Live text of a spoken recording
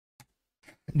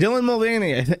Dylan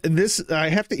Mulvaney. I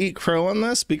have to eat crow on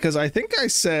this because I think I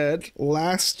said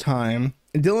last time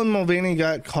Dylan Mulvaney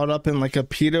got caught up in like a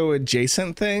pedo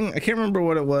adjacent thing. I can't remember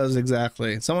what it was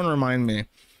exactly. Someone remind me.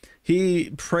 He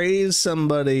praised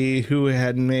somebody who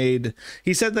had made,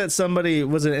 he said that somebody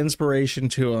was an inspiration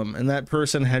to him and that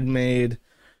person had made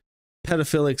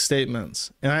pedophilic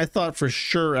statements. And I thought for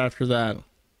sure after that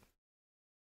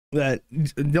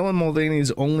Dylan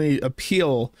Mulvaney's only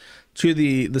appeal to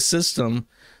the system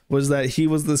was that he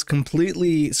was this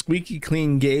completely squeaky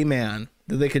clean gay man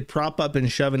that they could prop up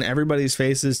and shove in everybody's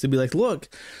faces to be like, look,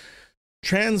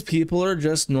 trans people are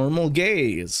just normal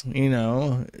gays, you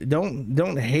know,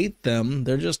 don't hate them,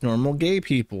 they're just normal gay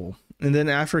people. And then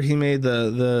after he made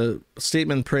the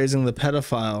statement praising the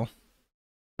pedophile,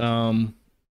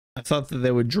 I thought that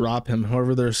they would drop him.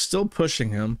 However, they're still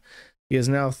pushing him. He is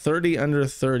now 30 under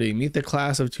 30. Meet the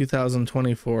class of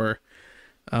 2024.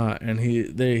 And he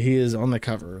is on the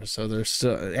cover. So they're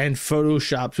still, and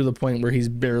photoshopped to the point where he's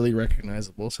barely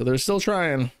recognizable. So they're still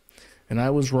trying. And I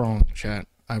was wrong, chat.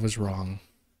 I was wrong.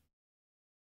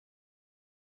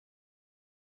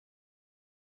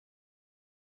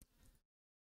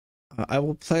 I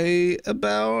will play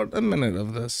about a minute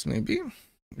of this, maybe.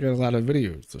 We got a lot of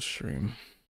videos to stream.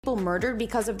 People murdered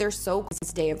because of their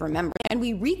so-called Day of Remembrance, and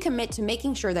we recommit to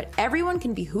making sure that everyone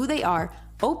can be who they are,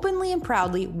 openly and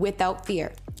proudly, without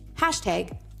fear.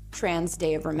 Hashtag Trans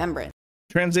Day of Remembrance.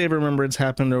 Trans Day of Remembrance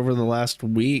happened over the last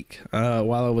week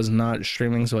while I was not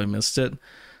streaming, so I missed it.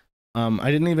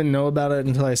 I didn't even know about it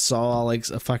until I saw like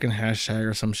a fucking hashtag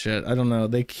or some shit. I don't know.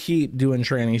 They keep doing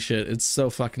tranny shit. It's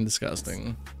so fucking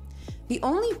disgusting. The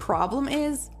only problem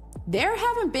is there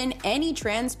haven't been any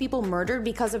trans people murdered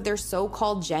because of their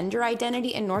so-called gender identity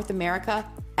in North America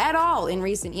at all in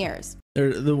recent years.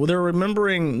 They're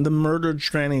remembering the murdered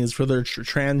trannies for their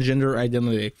transgender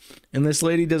identity. And this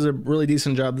lady does a really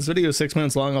decent job. This video is 6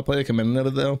 minutes long. I'll play like a minute of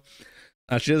it though.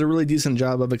 She does a really decent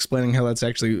job of explaining how that's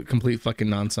actually complete fucking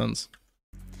nonsense.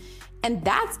 And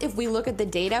that's if we look at the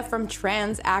data from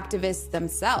trans activists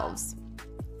themselves.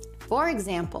 For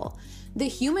example, the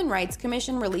Human Rights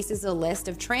Commission releases a list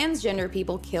of transgender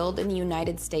people killed in the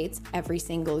United States every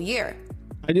single year.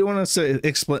 I do want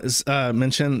to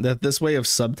mention that this way of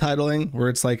subtitling, where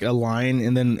it's like a line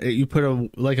and then you put a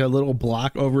little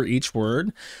block over each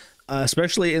word,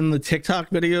 especially in the TikTok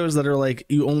videos that are like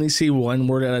you only see one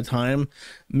word at a time,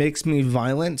 makes me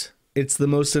violent. It's the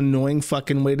most annoying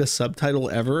fucking way to subtitle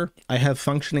ever. I have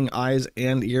functioning eyes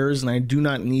and ears, and I do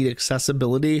not need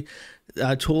accessibility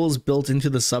tools built into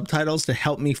the subtitles to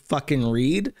help me fucking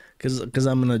read because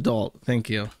I'm an adult. Thank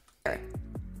you.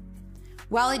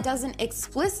 While it doesn't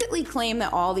explicitly claim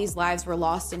that all these lives were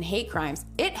lost in hate crimes,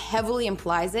 it heavily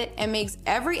implies it and makes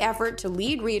every effort to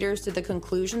lead readers to the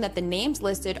conclusion that the names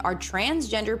listed are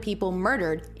transgender people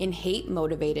murdered in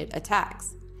hate-motivated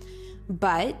attacks.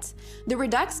 But the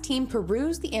Redux team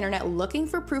perused the internet looking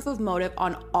for proof of motive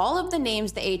on all of the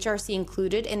names the HRC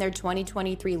included in their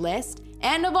 2023 list,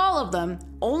 and of all of them,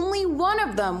 only one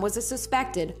of them was a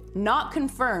suspected, not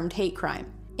confirmed hate crime.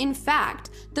 In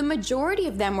fact, the majority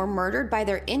of them were murdered by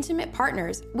their intimate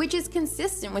partners, which is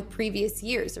consistent with previous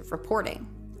years of reporting.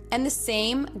 And the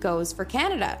same goes for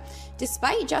Canada.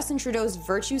 Despite Justin Trudeau's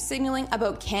virtue signaling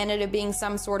about Canada being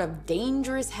some sort of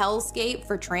dangerous hellscape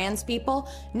for trans people,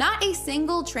 not a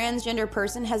single transgender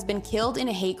person has been killed in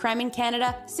a hate crime in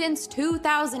Canada since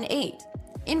 2008.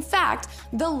 In fact,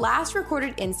 the last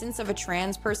recorded instance of a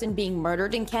trans person being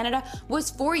murdered in Canada was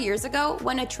 4 years ago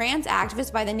when a trans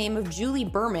activist by the name of Julie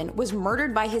Berman was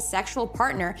murdered by his sexual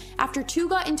partner after two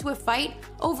got into a fight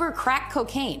over crack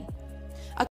cocaine.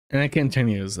 And it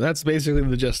continues. That's basically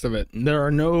the gist of it. There are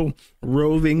no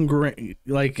roving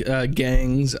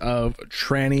gangs of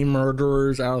tranny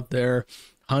murderers out there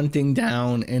hunting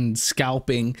down and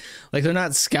scalping. Like, they're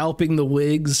not scalping the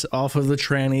wigs off of the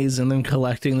trannies and then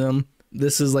collecting them.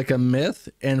 This is like a myth,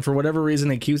 and for whatever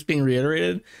reason it keeps being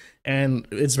reiterated, and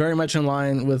it's very much in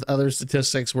line with other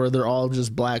statistics where they're all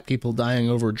just black people dying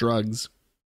over drugs.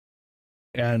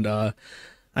 And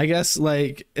I guess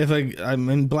like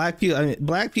black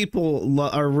people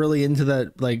are really into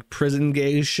that like prison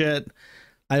gay shit.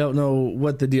 I don't know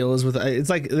what the deal is with it. It's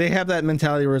like they have that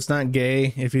mentality where it's not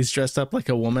gay if he's dressed up like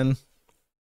a woman.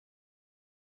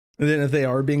 And then if they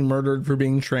are being murdered for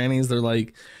being trannies, they're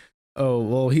like, oh,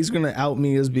 well, he's going to out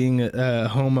me as being a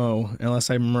homo unless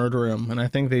I murder him. And I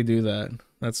think they do that.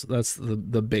 That's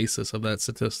the basis of that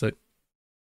statistic.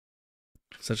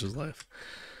 Such is life.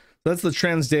 That's the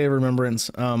Trans Day of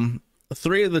Remembrance.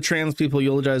 3 of the trans people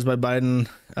eulogized by Biden,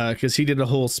 because he did a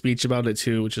whole speech about it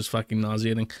too, which is fucking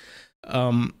nauseating.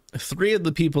 Three of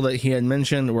the people that he had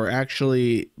mentioned were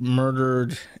actually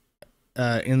murdered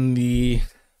in the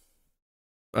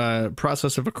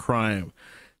process of a crime.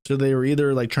 So they were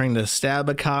either like trying to stab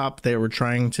a cop, they were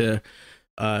trying to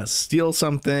steal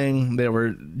something, they were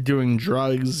doing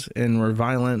drugs and were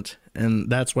violent, and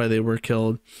that's why they were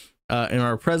killed. And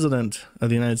our president of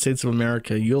the United States of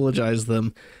America eulogized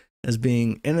them as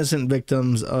being innocent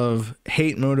victims of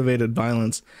hate-motivated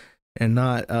violence and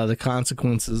not the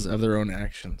consequences of their own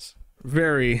actions.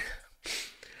 Very,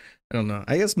 I don't know.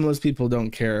 I guess most people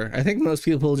don't care. I think most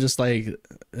people just like,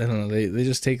 I don't know, they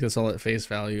just take this all at face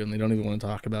value and they don't even want to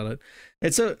talk about it.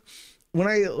 It's a, when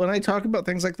I talk about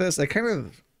things like this, I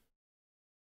kind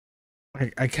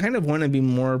of want to be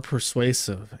more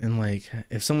persuasive, and like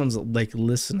if someone's like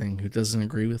listening who doesn't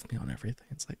agree with me on everything,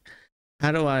 it's like,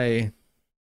 how do I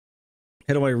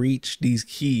reach these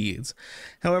kids?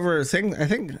 However, I think,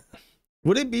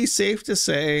 would it be safe to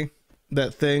say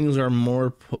that things are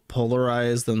more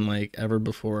polarized than like ever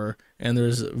before, and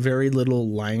there's very little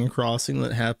line crossing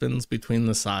that happens between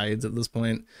the sides at this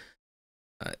point?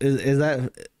 Is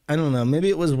that, I don't know, maybe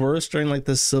it was worse during like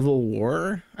the Civil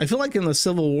War. I feel like in the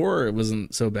Civil War it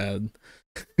wasn't so bad.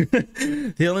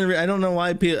 The only I don't know why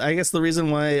I guess the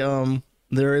reason why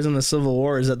there isn't a Civil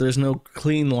War is that there's no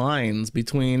clean lines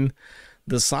between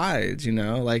the sides, you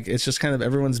know, like it's just kind of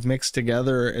everyone's mixed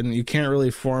together and you can't really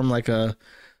form like a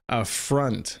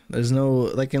front. There's no,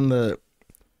 like in the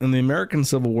American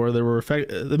Civil War,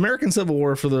 the American Civil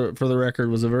War, for the record,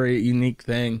 was a very unique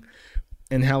thing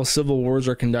in how civil wars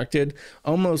are conducted.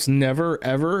 Almost never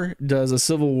ever does a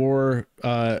civil war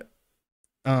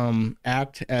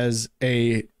act as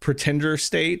a pretender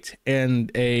state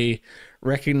and a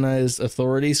recognized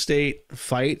authority state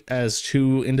fight as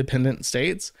two independent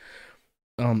states.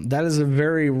 That is a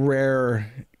very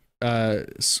rare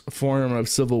form of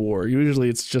civil war. Usually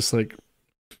it's just like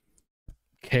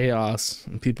chaos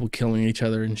and people killing each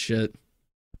other and shit.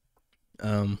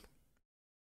 I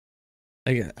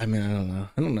mean,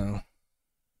 I don't know.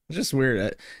 It's just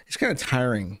weird. It's kind of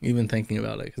tiring even thinking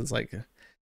about it, because it's like,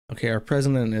 okay, our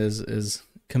president is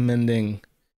commending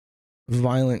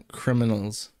violent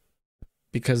criminals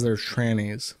because they're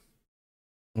trannies.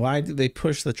 Why do they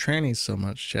push the trannies so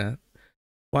much, chat?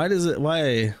 Why do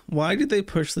they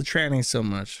push the trannies so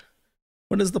much?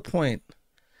 What is the point?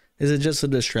 Is it just a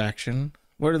distraction?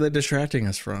 What are they distracting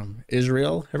us from?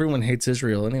 Israel? Everyone hates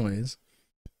Israel anyways.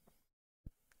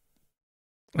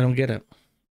 I don't get it.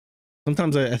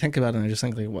 Sometimes I think about it and I just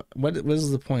think, like, what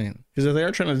is the point? Because if they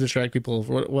are trying to distract people,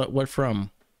 what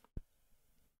from?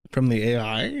 From the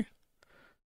AI?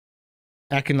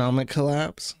 Economic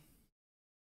collapse?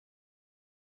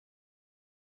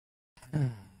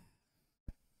 I'm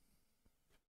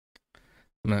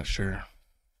not sure.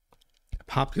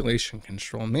 Population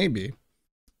control, maybe.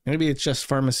 Maybe it's just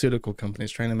pharmaceutical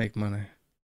companies trying to make money.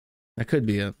 That could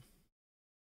be it.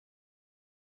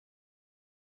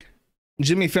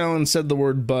 Jimmy Fallon said the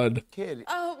word bud. Kid.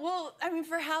 Oh, well, I mean,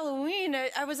 for Halloween,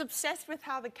 I was obsessed with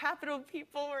how the Capitol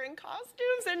people were in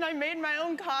costumes, and I made my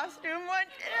own costume. What?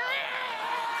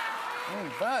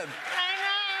 Oh, bud. I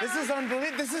know. This is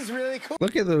unbelievable. This is really cool.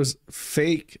 Look at those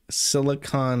fake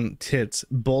silicone tits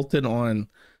bolted on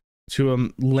to a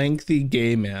lengthy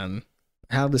gay man.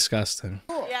 How disgusting.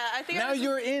 Cool. Yeah, I think now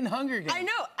you're in Hunger Games. I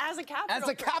know, as a Capitol As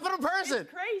a Capitol person.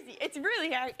 It's crazy. It's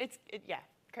really, yeah,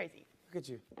 crazy. Look at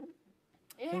you.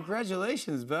 Yeah.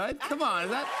 Congratulations, bud. Come on, is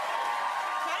that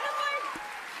Kind of like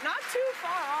not too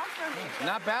far off from me.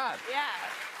 not bad?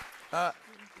 Yeah.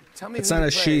 Tell me It's who not you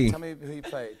a played. she. Tell me who you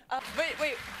played.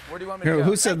 Wait. Where do you want me to Here, go?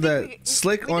 who said that?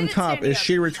 Slick we on didn't top. stand Is up.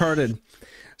 she retarded?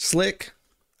 Slick,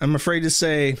 I'm afraid to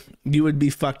say you would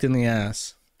be fucked in the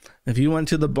ass. If you went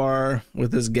to the bar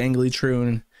with this gangly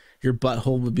troon, your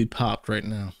butthole would be popped right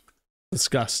now.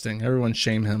 Disgusting. Everyone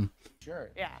shame him. Sure.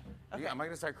 Yeah. Okay. Am I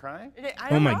gonna start crying? I Oh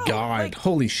don't my know, god. like,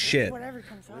 Holy shit. Whatever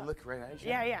comes up. We look right at you.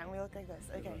 Yeah, and we look like this.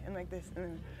 Okay, and like this, and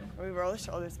then we roll the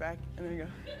shoulders back, and then we go.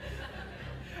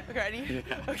 Okay, ready?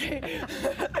 Okay.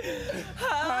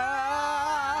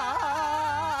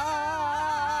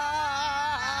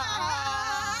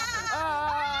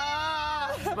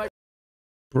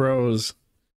 Bros,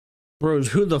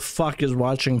 who the fuck is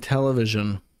watching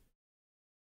television?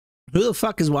 Who the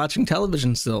fuck is watching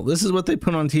television still? This is what they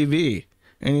put on TV,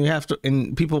 and you have to,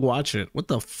 and people watch it. What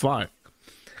the fuck?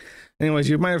 Anyways,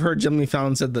 you might have heard Jimmy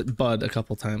Fallon said that bud a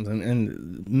couple times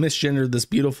and misgendered this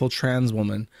beautiful trans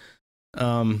woman.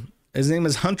 His name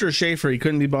is Hunter Schafer. He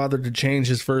couldn't be bothered to change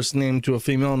his first name to a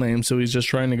female name, so he's just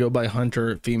trying to go by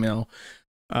Hunter female.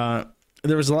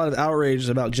 there was a lot of outrage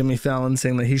about Jimmy Fallon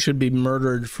saying that he should be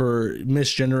murdered for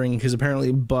misgendering, because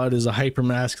apparently bud is a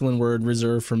hypermasculine word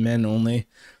reserved for men only.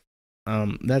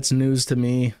 That's news to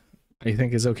me. I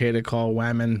think it's okay to call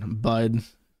women bud.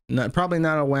 Probably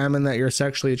not a woman that you're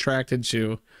sexually attracted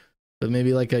to, but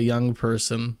maybe like a young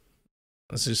person.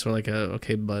 That's just sort of like a,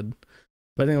 okay, bud.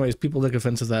 But anyways, people took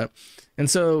offense to that. And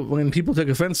so when people took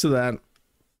offense to that,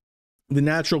 the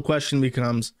natural question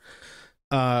becomes,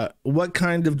 what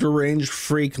kind of deranged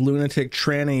freak lunatic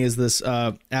tranny is this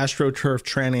astroturf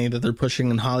tranny that they're pushing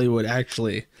in Hollywood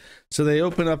actually? So they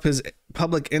open up his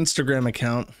public Instagram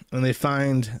account and they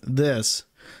find this.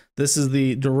 This is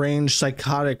the deranged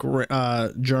psychotic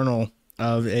journal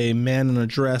of a man in a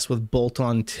dress with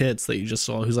bolt-on tits that you just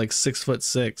saw, who's like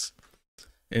 6'6"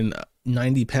 and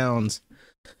 90 pounds.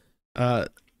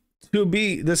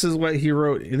 This is what he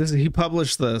wrote. He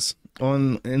published this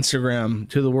on Instagram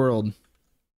to the world.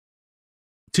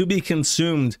 To be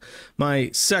consumed,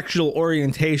 my sexual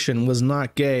orientation was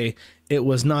not gay, it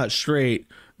was not straight,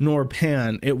 nor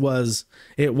pan. It was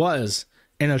an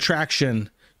attraction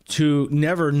to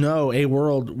never know a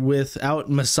world without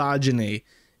misogyny.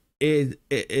 It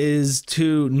is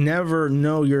to never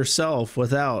know yourself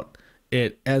without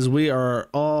it, as we are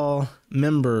all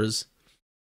members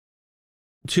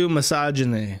to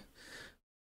misogyny.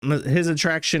 His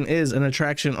attraction is an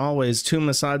attraction always to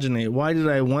misogyny. Why did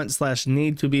I want /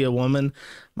 need to be a woman?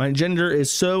 My gender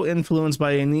is so influenced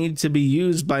by a need to be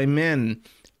used by men.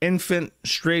 Infant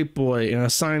straight boy in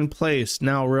assigned place,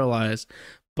 now realize.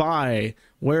 By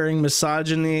wearing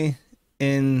misogyny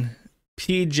in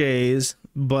PJs,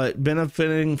 but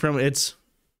benefiting from its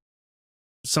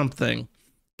something.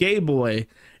 Gay boy,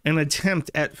 an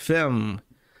attempt at femme.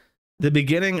 The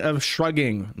beginning of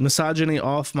shrugging misogyny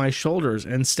off my shoulders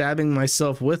and stabbing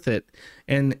myself with it,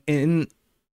 and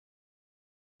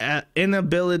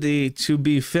inability to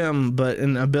be femme, but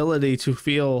an ability to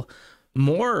feel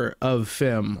more of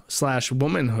femme /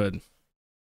 womanhood.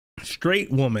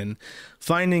 Straight woman,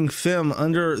 finding femme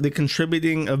under the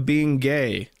contributing of being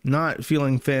gay, not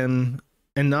feeling femme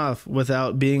enough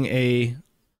without being a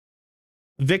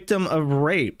victim of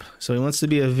rape. So he wants to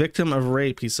be a victim of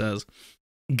rape, he says.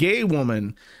 Gay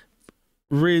woman,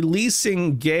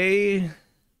 releasing gay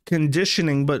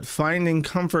conditioning but finding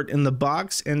comfort in the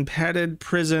box and padded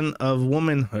prison of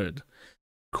womanhood.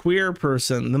 Queer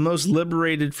person, the most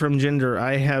liberated from gender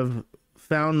I have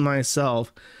found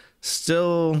myself,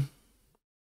 still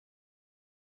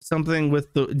something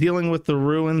with dealing with the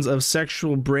ruins of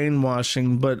sexual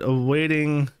brainwashing, but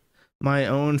awaiting my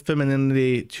own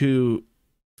femininity to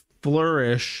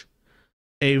flourish,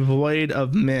 a void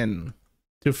of men.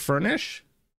 To furnish?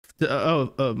 My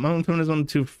own feminism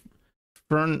to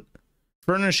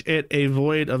furnish it a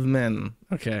void of men.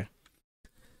 Okay.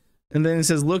 And then it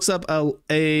says, looks up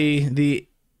the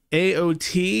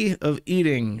AOT of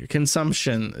eating,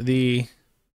 consumption, the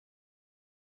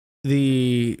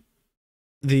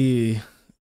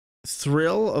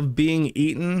thrill of being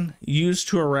eaten used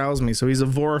to arouse me. So he's a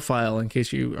vorophile, in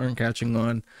case you aren't catching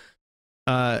on.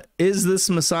 Is this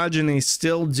misogyny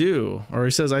still due? Or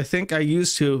he says, I think I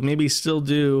used to, maybe still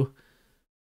do,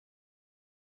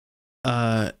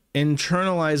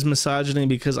 internalize misogyny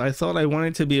because I thought I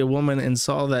wanted to be a woman and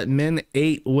saw that men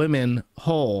ate women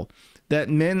whole, that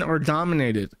men are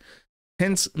dominated.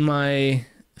 Hence my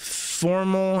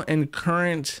formal and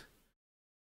current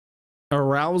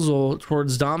arousal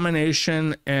towards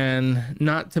domination, and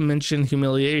not to mention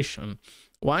humiliation.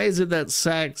 Why is it that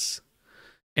sex,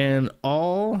 and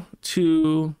all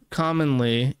too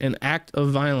commonly an act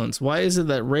of violence? Why is it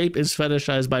that rape is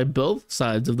fetishized by both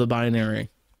sides of the binary?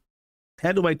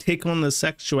 How do I take on the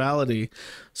sexuality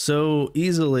so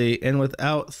easily and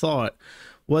without thought?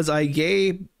 Was I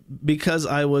gay because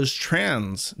I was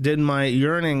trans? Did my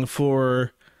yearning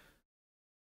for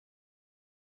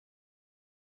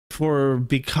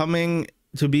becoming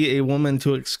to be a woman,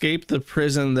 to escape the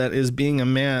prison that is being a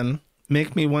man,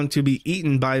 make me want to be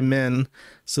eaten by men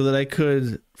so that I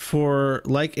could,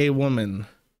 like a woman,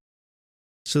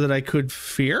 so that I could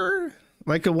fear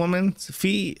like a woman,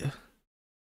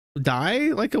 die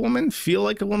like a woman, feel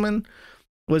like a woman?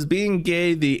 Was being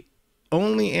gay the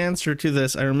only answer to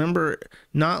this? I remember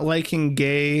not liking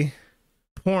gay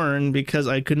porn because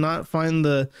I could not find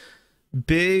the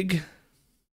big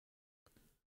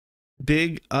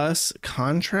us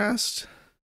contrast.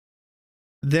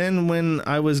 Then when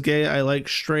I was gay, I liked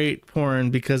straight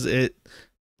porn because it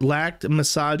lacked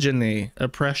misogyny,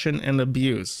 oppression, and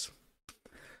abuse.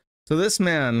 So this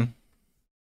man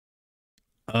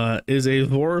is a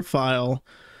vorophile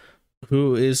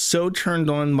who is so turned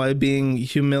on by being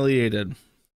humiliated.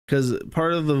 because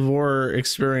part of the vor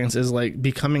experience is like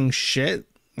becoming shit,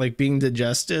 like being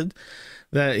digested,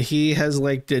 that he has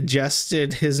like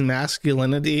digested his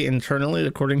masculinity internally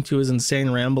according to his insane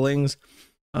ramblings,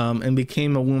 and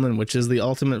became a woman, which is the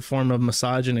ultimate form of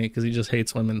misogyny because he just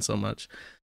hates women so much.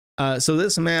 So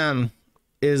this man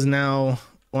is now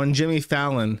on Jimmy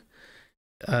Fallon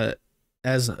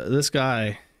as this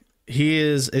guy. He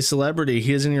is a celebrity.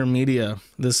 He is in your media.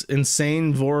 This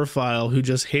insane vorophile who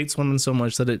just hates women so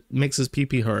much that it makes his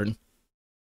pee-pee hard.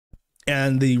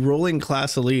 And the ruling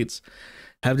class elites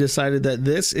have decided that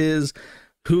this is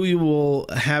who you will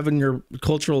have in your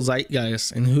cultural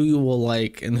zeitgeist and who you will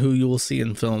like and who you will see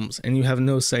in films. And you have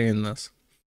no say in this.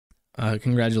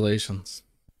 Congratulations.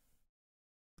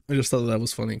 I just thought that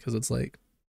was funny because it's like,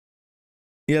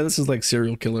 yeah, this is like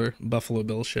serial killer Buffalo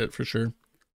Bill shit for sure.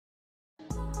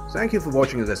 Thank you for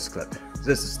watching this clip.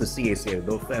 This is the CACA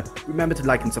Welfare. Remember to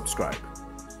like and subscribe.